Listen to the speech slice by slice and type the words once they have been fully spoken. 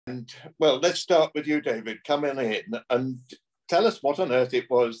well, let's start with you, David. Come in and tell us what on earth it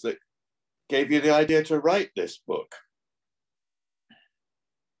was that gave you the idea to write this book.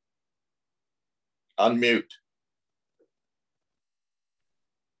 Unmute.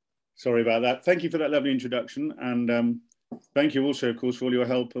 Sorry about that. Thank you for that lovely introduction. And thank you also, of course, for all your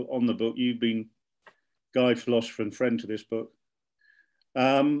help on the book. You've been guide, philosopher and friend to this book.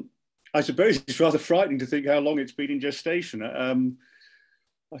 I suppose it's rather frightening to think how long it's been in gestation.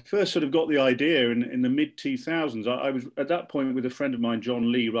 I first sort of got the idea in the mid-2000s. I was at that point with a friend of mine,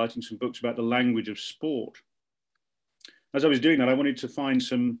 John Lee, writing some books about the language of sport. As I was doing that, I wanted to find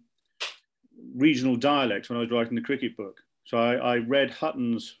some regional dialects when I was writing the cricket book. So I read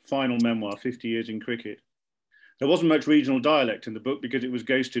Hutton's final memoir, 50 Years in Cricket. There wasn't much regional dialect in the book because it was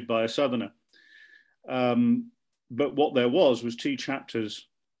ghosted by a southerner. But what there was 2 chapters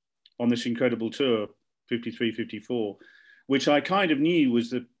on this incredible tour, 53, 54, which I kind of knew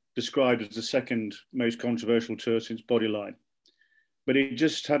was described as the second most controversial tour since Bodyline. But it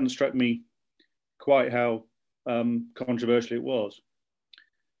just hadn't struck me quite how controversial it was.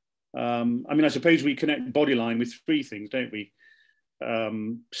 I mean, I suppose we connect Bodyline with 3 things, don't we?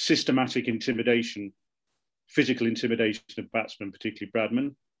 Systematic intimidation, physical intimidation of batsmen, particularly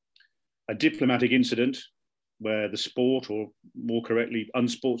Bradman, a diplomatic incident where the sport, or more correctly,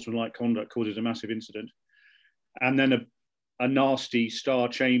 unsportsmanlike conduct causes a massive incident, and then a nasty Star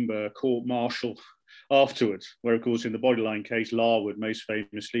Chamber court-martial afterwards, where, of course, in the Bodyline case, Larwood most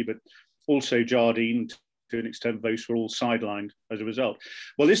famously, but also Jardine, to an extent, those were all sidelined as a result.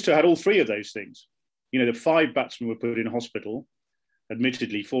 Well, this tour had all 3 of those things. You know, the 5 batsmen were put in hospital,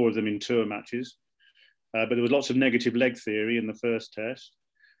 admittedly 4 of them in tour matches, but there was lots of negative leg theory in the first test.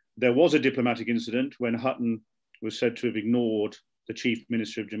 There was a diplomatic incident when Hutton was said to have ignored the chief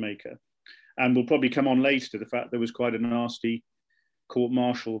minister of Jamaica. And we'll probably come on later to the fact there was quite a nasty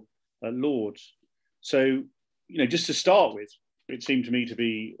court-martial at Lord's. So, you know, just to start with, it seemed to me to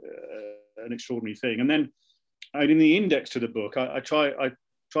be an extraordinary thing. And then in the index to the book, I tried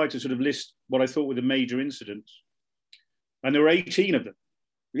to sort of list what I thought were the major incidents. And there were 18 of them.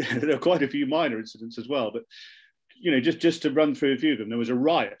 There are quite a few minor incidents as well. But, you know, just to run through a few of them, there was a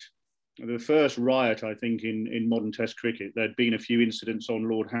riot. The first riot, I think, in modern Test cricket. There'd been a few incidents on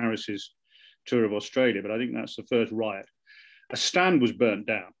Lord Harris's tour of Australia, but I think that's the first riot. A stand was burnt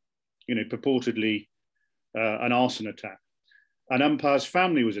down, you know, purportedly an arson attack. An umpire's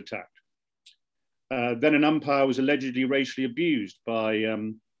family was attacked. Then an umpire was allegedly racially abused by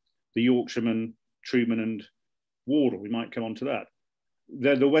the Yorkshiremen, Truman and Wardle. We might come on to that.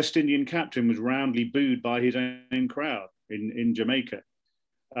 The West Indian captain was roundly booed by his own crowd in Jamaica.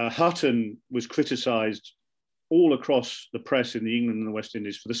 Hutton was criticised all across the press in the England and the West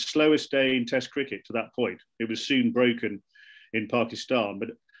Indies for the slowest day in Test cricket to that point. It was soon broken in Pakistan, but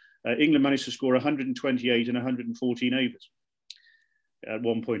England managed to score 128 and 114 overs at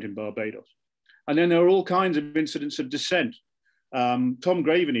one point in Barbados. And then there were all kinds of incidents of dissent. Tom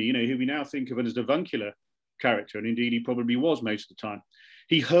Graveney, you know, who we now think of as the avuncular character, and indeed he probably was most of the time,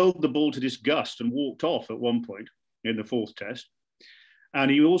 he hurled the ball to disgust and walked off at one point in the 4th test. And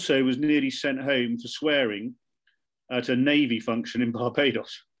he also was nearly sent home for swearing at a Navy function in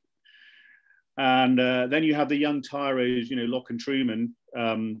Barbados. And then you have the young tyros, you know, Locke and Truman.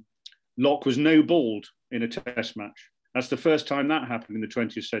 Locke was no-balled in a Test match. That's the first time that happened in the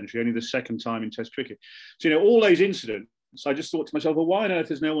 20th century, only the second time in Test cricket. So, you know, all those incidents, I just thought to myself, well, why on earth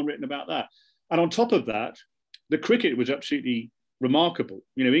has no one written about that? And on top of that, the cricket was absolutely remarkable.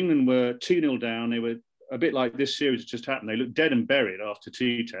 You know, England were 2-0 down. They were a bit like this series that just happened. They looked dead and buried after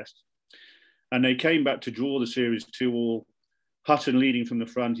 2 tests. And they came back to draw the series 2-2. Hutton leading from the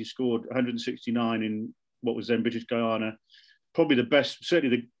front. He scored 169 in what was then British Guyana. Probably the best,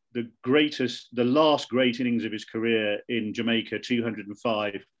 certainly the greatest, the last great innings of his career in Jamaica,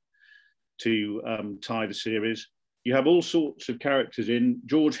 205 to tie the series. You have all sorts of characters in.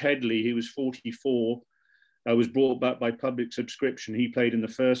 George Headley, who was 44, was brought back by public subscription. He played in the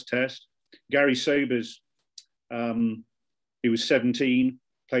first test. Gary Sobers, who was 17,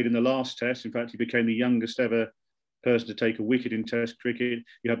 played in the last test. In fact, he became the youngest ever person to take a wicket in Test cricket.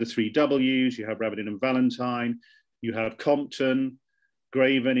 You have the 3 Ws, you have Rabidin and Valentine, you have Compton,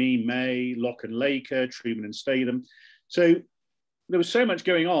 Graveney, May, Locke and Laker, Truman and Statham. So there was so much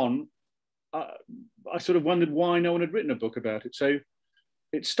going on. I sort of wondered why no one had written a book about it. So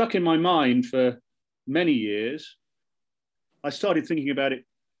it stuck in my mind for many years. I started thinking about it,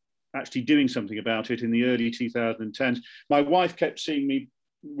 actually doing something about it in the early 2010s. My wife kept seeing me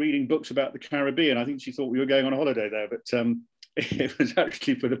reading books about the Caribbean. I think she thought we were going on a holiday there, but it was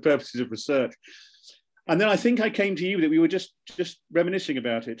actually for the purposes of research. And then I think I came to you that we were just reminiscing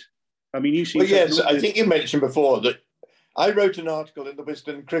about it. I mean, you seem... Well, yes, I think you mentioned before that I wrote an article in the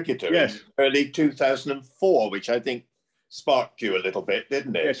Wisden Cricketer in early 2004, which I think sparked you a little bit,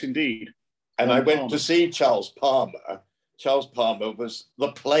 didn't it? Yes, indeed. And I went to see Charles Palmer. Charles Palmer was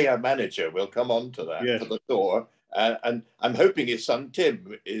the player manager. We'll come on to that for the tour. And I'm hoping his son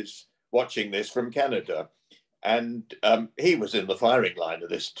Tim is watching this from Canada. And he was in the firing line of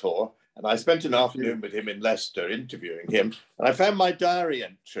this tour. And I spent an afternoon with him in Leicester interviewing him. And I found my diary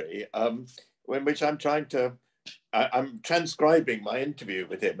entry in which I'm transcribing my interview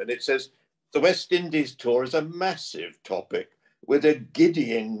with him. And it says, the West Indies tour is a massive topic with a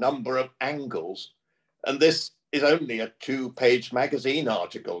giddying number of angles. And this is only a 2-page magazine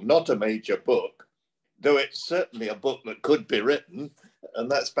article, not a major book, though it's certainly a book that could be written. And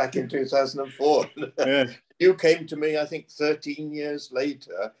that's back in 2004. Yes. You came to me, I think, 13 years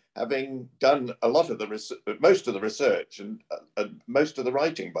later, having done a lot of most of the research and most of the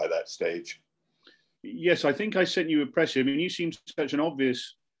writing by that stage. Yes, I think I sent you a press. I mean, you seem such an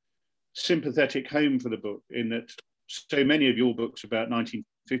obvious sympathetic home for the book, in that so many of your books about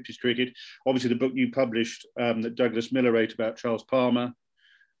 1950s cricket, obviously the book you published that Douglas Miller wrote about Charles Palmer,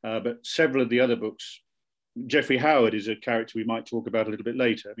 but several of the other books. Geoffrey Howard is a character we might talk about a little bit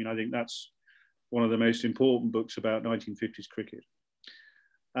later. I mean, I think that's one of the most important books about 1950s cricket.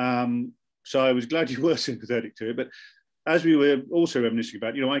 So I was glad you were sympathetic to it. But as we were also reminiscing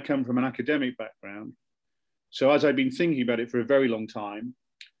about, I come from an academic background. So as I've been thinking about it for a very long time,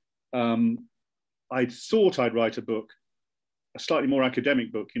 I thought I'd write a book, a slightly more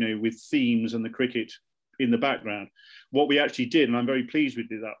academic book, with themes and the cricket in the background. What we actually did, and I'm very pleased we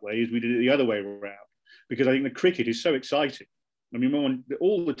did it that way, is we did it the other way around, because I think the cricket is so exciting. I mean,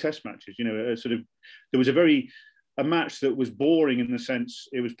 all the test matches, there was a match that was boring in the sense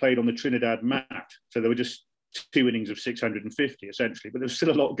it was played on the Trinidad mat. So there were just 2 innings of 650 essentially, but there was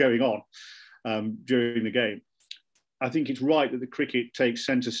still a lot going on during the game. I think it's right that the cricket takes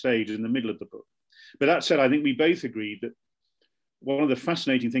centre stage in the middle of the book. But that said, I think we both agreed that one of the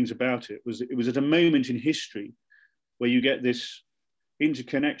fascinating things about it was at a moment in history where you get this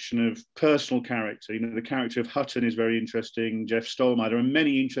interconnection of personal character. The character of Hutton is very interesting. Jeff Stolmar, there are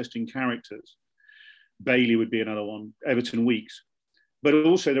many interesting characters. Bailey would be another one, Everton Weekes. But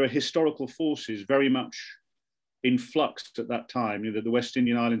also there are historical forces very much in flux at that time. The West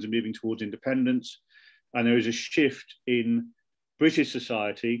Indian Islands are moving towards independence, and there is a shift in British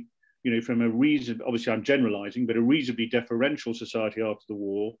society, from obviously I'm generalizing, but a reasonably deferential society after the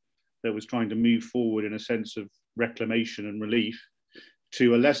war that was trying to move forward in a sense of reclamation and relief,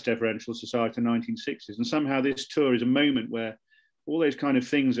 to a less deferential society in the 1960s. And somehow this tour is a moment where all those kind of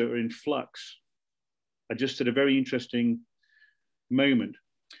things that are in flux are just at a very interesting moment.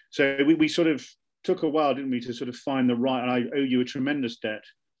 So we sort of took a while, didn't we, to sort of find the right, and I owe you a tremendous debt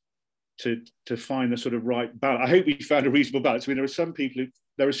to find the sort of right balance. I hope we found a reasonable balance. I mean, there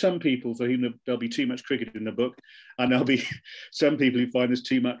are some people for whom there'll be too much cricket in the book, and there'll be some people who find there's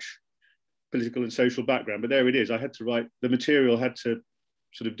too much political and social background. But there it is. I had to write, the material had to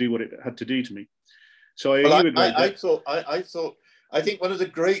sort of do what it had to do to me. So I think one of the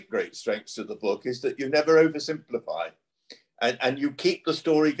great strengths of the book is that you never oversimplify, and you keep the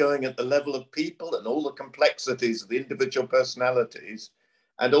story going at the level of people and all the complexities of the individual personalities,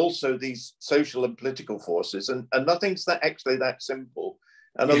 and also these social and political forces, and nothing's actually that simple.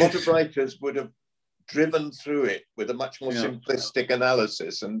 And a lot of writers would have driven through it with a much more simplistic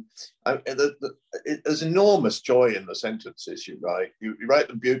analysis. And there's enormous joy in the sentences you write. You write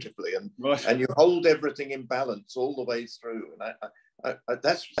them beautifully, and you hold everything in balance all the way through. And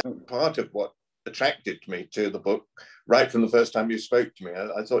that's part of what attracted me to the book right from the first time you spoke to me.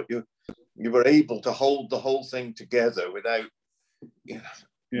 I thought you were able to hold the whole thing together without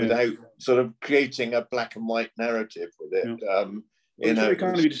sort of creating a black and white narrative with it. It's very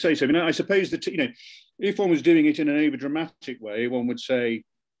kind of you to say so. I mean, I suppose that, if one was doing it in an over-dramatic way, one would say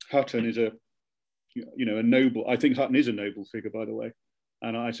Hutton is a noble. I think Hutton is a noble figure, by the way.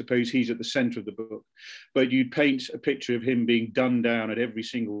 And I suppose he's at the centre of the book. But you'd paint a picture of him being done down at every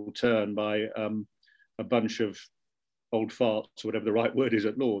single turn by a bunch of old farts, or whatever the right word is,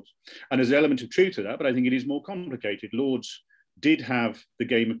 at Lord's. And there's an element of truth to that, but I think it is more complicated. Lord's did have the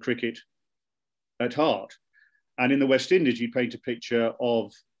game of cricket at heart. And in the West Indies, you paint a picture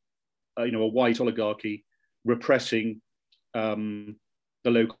of, a white oligarchy repressing the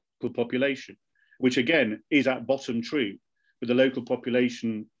local population, which again is at bottom true. But the local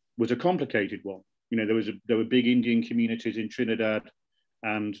population was a complicated one. There were big Indian communities in Trinidad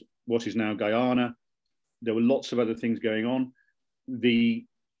and what is now Guyana. There were lots of other things going on. The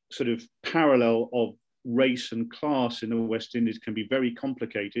sort of parallel of race and class in the West Indies can be very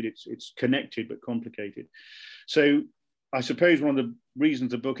complicated. It's connected but complicated. So I suppose one of the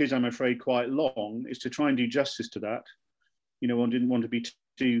reasons the book is, I'm afraid, quite long is to try and do justice to that. You know, one didn't want to be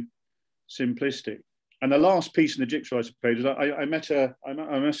too simplistic. And the last piece in the jigsaw, I suppose, is I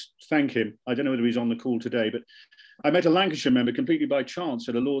must thank him. I don't know whether he's on the call today, but I met a Lancashire member completely by chance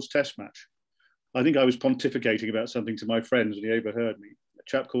at a Lord's Test match. I think I was pontificating about something to my friends and he overheard me, a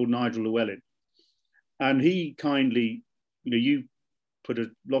chap called Nigel Llewellyn. And he kindly, you know, you put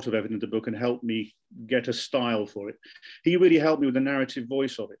a lot of effort into the book and helped me get a style for it. He really helped me with the narrative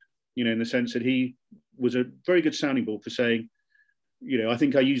voice of it, you know, in the sense that he was a very good sounding board for saying, you know, I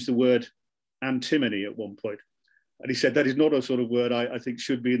think I used the word antimony at one point. And he said, that is not a sort of word I think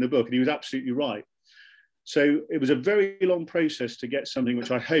should be in the book. And he was absolutely right. So it was a very long process to get something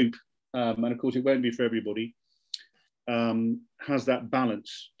which I hope, and of course it won't be for everybody, has that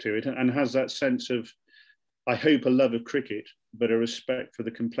balance to it and has that sense of, I hope, a love of cricket, but a respect for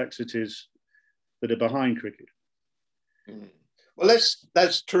the complexities that are behind cricket. Well,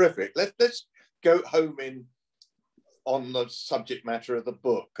 that's terrific. Let's go home in on the subject matter of the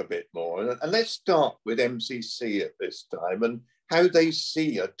book a bit more. And let's start with MCC at this time and how they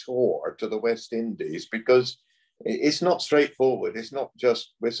see a tour to the West Indies, because it's not straightforward. It's not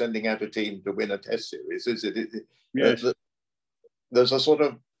just we're sending out a team to win a test series, is it? Yes. There's a sort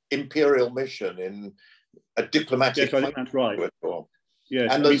of imperial mission in a diplomatic. Yes, I think that's right.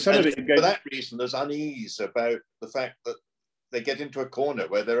 Yes, and, I mean, some of it for that reason, there's unease about the fact that they get into a corner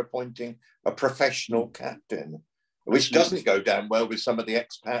where they're appointing a professional captain, which doesn't go down well with some of the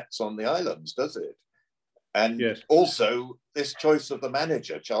expats on the islands, does it? And also this choice of the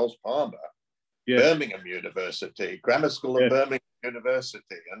manager, Charles Palmer, Birmingham University, Grammar School of Birmingham University,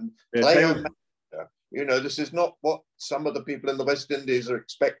 and player manager. You know, this is not what some of the people in the West Indies are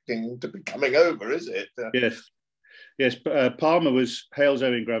expecting to be coming over, is it? Yes. Palmer was Hales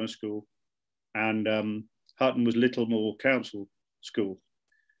Owen Grammar School, and Hutton was Littlemore Council School.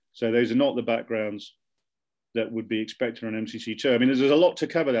 So those are not the backgrounds that would be expected on MCC tour. I mean, there's a lot to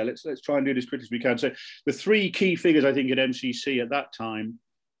cover there. Let's try and do this as quick as we can. So the three key figures, I think, at MCC at that time,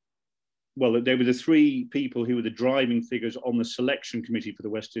 well, they were the three people who were the driving figures on the selection committee for the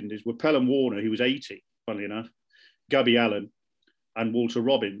West Indies, were Pelham Warner, who was 80, funnily enough, Gubby Allen, and Walter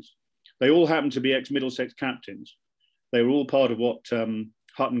Robbins. They all happened to be ex-Middlesex captains. They were all part of what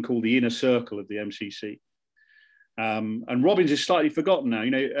Hutton called the inner circle of the MCC. And Robbins is slightly forgotten now.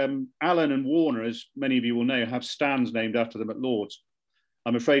 You know, Allen and Warner, as many of you will know, have stands named after them at Lord's.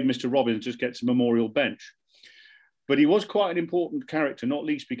 I'm afraid Mr. Robbins just gets a memorial bench. But he was quite an important character, not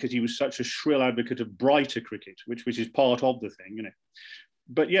least because he was such a shrill advocate of brighter cricket, which is part of the thing, you know.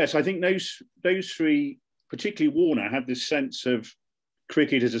 But yes, I think those three, particularly Warner, had this sense of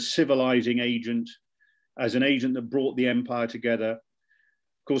cricket as a civilizing agent, as an agent that brought the empire together.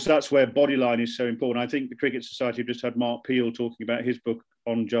 Of course, that's where bodyline is so important. I think the Cricket Society have just had Mark Peel talking about his book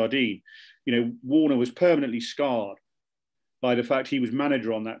on Jardine. You know, Warner was permanently scarred by the fact he was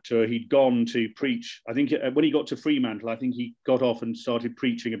manager on that tour. He'd gone to preach. I think when he got to Fremantle, I think he got off and started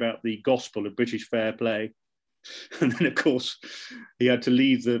preaching about the gospel of British fair play. And then, of course, he had to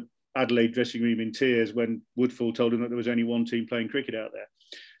leave the Adelaide dressing room in tears when Woodhull told him that there was only one team playing cricket out there.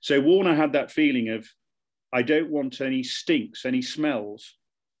 So Warner had that feeling of, I don't want any stinks, any smells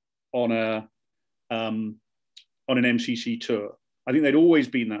on an MCC tour. I think they'd always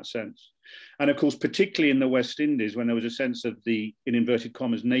been that sense. And of course, particularly in the West Indies, when there was a sense of the, in inverted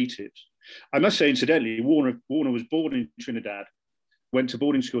commas, natives. I must say, incidentally, Warner was born in Trinidad, went to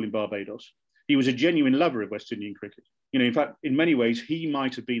boarding school in Barbados. He was a genuine lover of West Indian cricket. You know, in fact, in many ways, he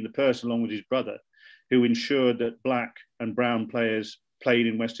might have been the person, along with his brother, who ensured that black and brown players played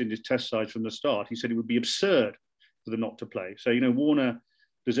in West Indies test sides from the start. He said it would be absurd for them not to play. So, you know, Warner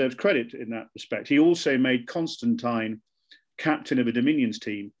deserves credit in that respect. He also made Constantine captain of a Dominions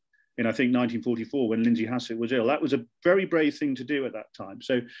team in, I think, 1944, when Lindsay Hassett was ill. That was a very brave thing to do at that time.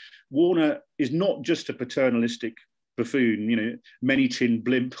 So Warner is not just a paternalistic buffoon, you know, many-chin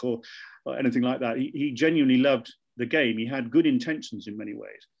blimp or anything like that. He genuinely loved the game. He had good intentions in many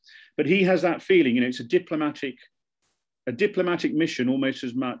ways. But he has that feeling, you know, it's a diplomatic mission almost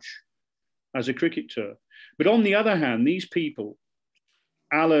as much as a cricket tour. But on the other hand, these people,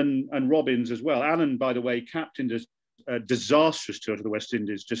 Allen and Robbins as well. Allen, by the way, captained a disastrous tour to the West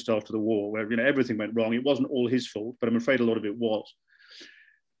Indies just after the war, where, you know, everything went wrong. It wasn't all his fault, but I'm afraid a lot of it was.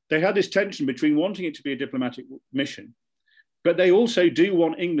 They had this tension between wanting it to be a diplomatic mission, but they also do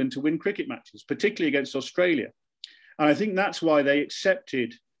want England to win cricket matches, particularly against Australia. And I think that's why they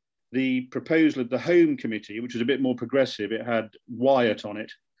accepted the proposal of the Home Committee, which was a bit more progressive. It had Wyatt on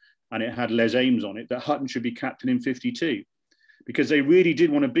it, and it had Les Ames on it, that Hutton should be captain in 52, because they really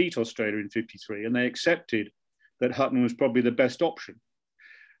did want to beat Australia in 53, and they accepted that Hutton was probably the best option.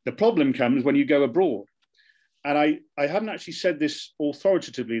 The problem comes when you go abroad. And I haven't actually said this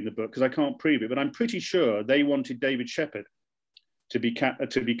authoritatively in the book because I can't prove it, but I'm pretty sure they wanted David Shepherd to be captain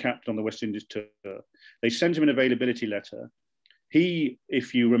on the West Indies tour. They sent him an availability letter. He,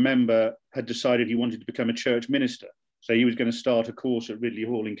 if you remember, had decided he wanted to become a church minister. So he was going to start a course at Ridley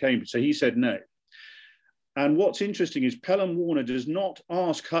Hall in Cambridge. So he said no. And what's interesting is Pelham Warner does not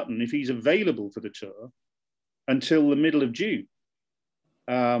ask Hutton if he's available for the tour until the middle of June,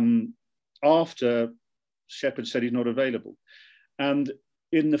 after Shepherd said he's not available. And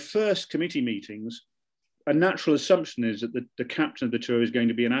in the first committee meetings, a natural assumption is that the captain of the tour is going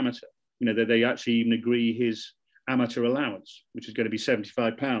to be an amateur. You know, that they actually even agree his amateur allowance, which is going to be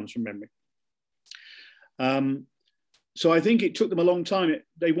 £75 from memory. So I think it took them a long time.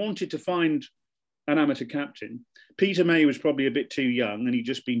 They wanted to find an amateur captain. Peter May was probably a bit too young, and he'd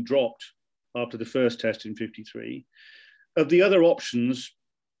just been dropped after the first test in 53. Of the other options,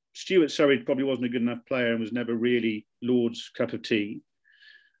 Stuart Surridge probably wasn't a good enough player and was never really Lord's cup of tea.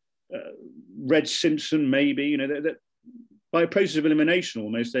 Red Simpson, maybe, you know, by a process of elimination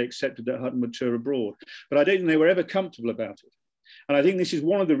almost, they accepted that Hutton would tour abroad. But I don't think they were ever comfortable about it. And I think this is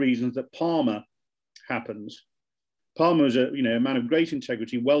one of the reasons that Palmer happens. Palmer was a man of great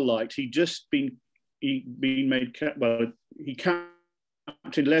integrity, well liked. He captained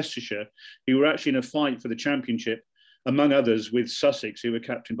Leicestershire, who were actually in a fight for the championship, among others with Sussex, who were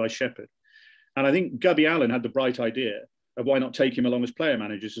captained by Shepherd. And I think Gubby Allen had the bright idea of why not take him along as player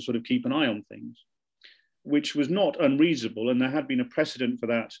managers to sort of keep an eye on things, which was not unreasonable. And there had been a precedent for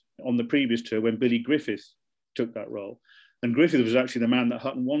that on the previous tour when Billy Griffith took that role. And Griffith was actually the man that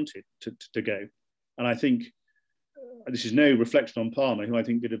Hutton wanted to go. And I think this is no reflection on Palmer, who I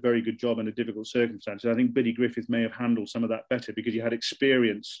think did a very good job under difficult circumstances. I think Billy Griffith may have handled some of that better because he had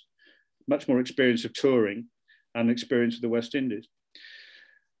experience, much more experience of touring and experience of the West Indies.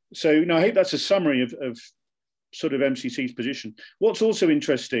 So, I hope that's a summary of sort of MCC's position. What's also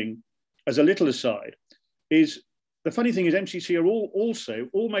interesting, as a little aside, is the funny thing is MCC are also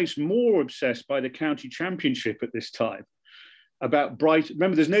almost more obsessed by the county championship at this time. About Brighton.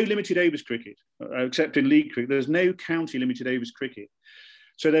 Remember, there's no limited overs cricket, except in league cricket. There's no county limited overs cricket.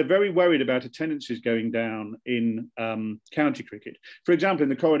 So they're very worried about attendances going down in county cricket. For example, in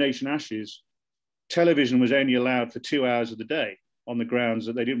the Coronation Ashes, television was only allowed for 2 hours of the day on the grounds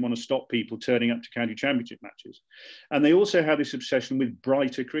that they didn't want to stop people turning up to county championship matches. And they also have this obsession with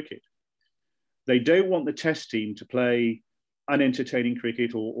brighter cricket. They don't want the test team to play unentertaining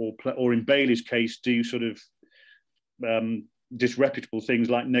cricket or in Bailey's case, do sort of disreputable things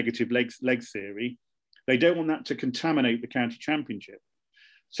like negative leg theory. They don't want that to contaminate the county championship.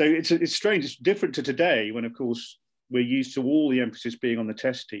 So it's strange. It's different to today when, of course, we're used to all the emphasis being on the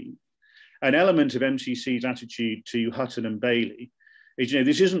test team. An element of MCC's attitude to Hutton and Bailey is,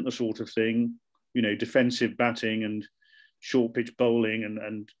 this isn't the sort of thing, defensive batting and short pitch bowling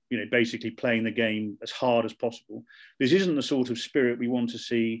and basically playing the game as hard as possible. This isn't the sort of spirit we want to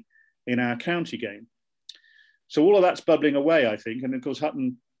see in our county game. So all of that's bubbling away, I think. And of course,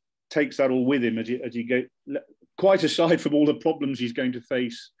 Hutton takes that all with him as he goes, quite aside from all the problems he's going to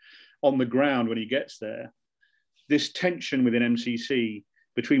face on the ground when he gets there. This tension within MCC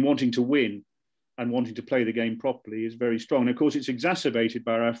between wanting to win and wanting to play the game properly is very strong. And of course, it's exacerbated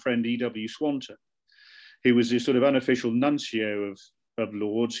by our friend E.W. Swanton, who was this sort of unofficial nuncio of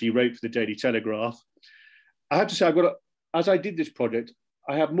Lords. He wrote for the Daily Telegraph. I have to say, as I did this project,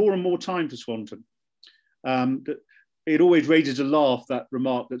 I have more and more time for Swanton. It always raises a laugh, that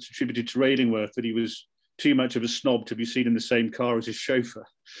remark that's attributed to Railingworth, that he was too much of a snob to be seen in the same car as his chauffeur.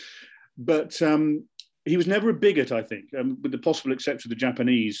 But he was never a bigot, I think, with the possible exception of the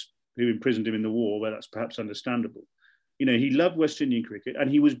Japanese who imprisoned him in the war, where that's perhaps understandable. He loved West Indian cricket, and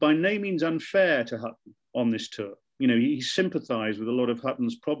he was by no means unfair to Hutton on this tour. He sympathised with a lot of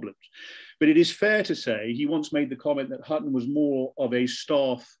Hutton's problems. But it is fair to say he once made the comment that Hutton was more of a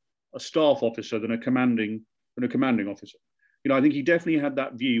staff officer than a commanding officer. I think he definitely had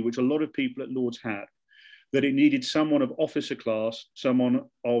that view, which a lot of people at Lords had, that it needed someone of officer class, someone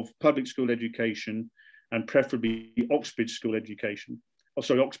of public school education, and preferably Oxbridge education.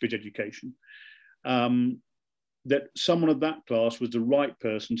 That someone of that class was the right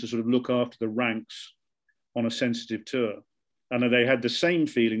person to sort of look after the ranks on a sensitive tour. And they had the same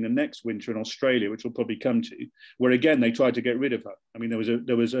feeling the next winter in Australia, which we'll probably come to, where again they tried to get rid of her. I mean,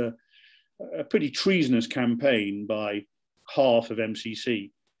 there was a pretty treasonous campaign by half of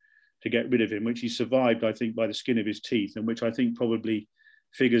MCC to get rid of him, which he survived, I think, by the skin of his teeth, and which I think probably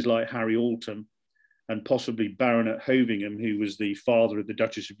figures like Harry Alton and possibly Baronet Hovingham, who was the father of the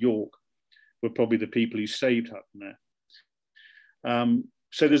Duchess of York, were probably the people who saved Hutton there.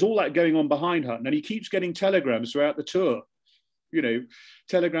 So there's all that going on behind Hutton, and he keeps getting telegrams throughout the tour. You know,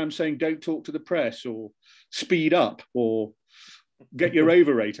 telegrams saying don't talk to the press, or speed up, or get your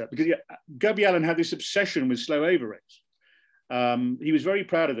over rate up. Because Gubby Allen had this obsession with slow over rates. He was very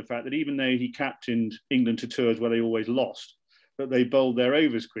proud of the fact that even though he captained England to tours where they always lost, that they bowled their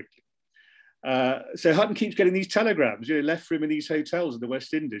overs quickly. So Hutton keeps getting these telegrams, you know, left for him in these hotels in the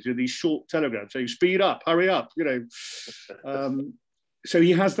West Indies, you know, these short telegrams saying speed up, hurry up, you know. So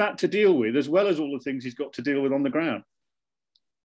he has that to deal with, as well as all the things he's got to deal with on the ground.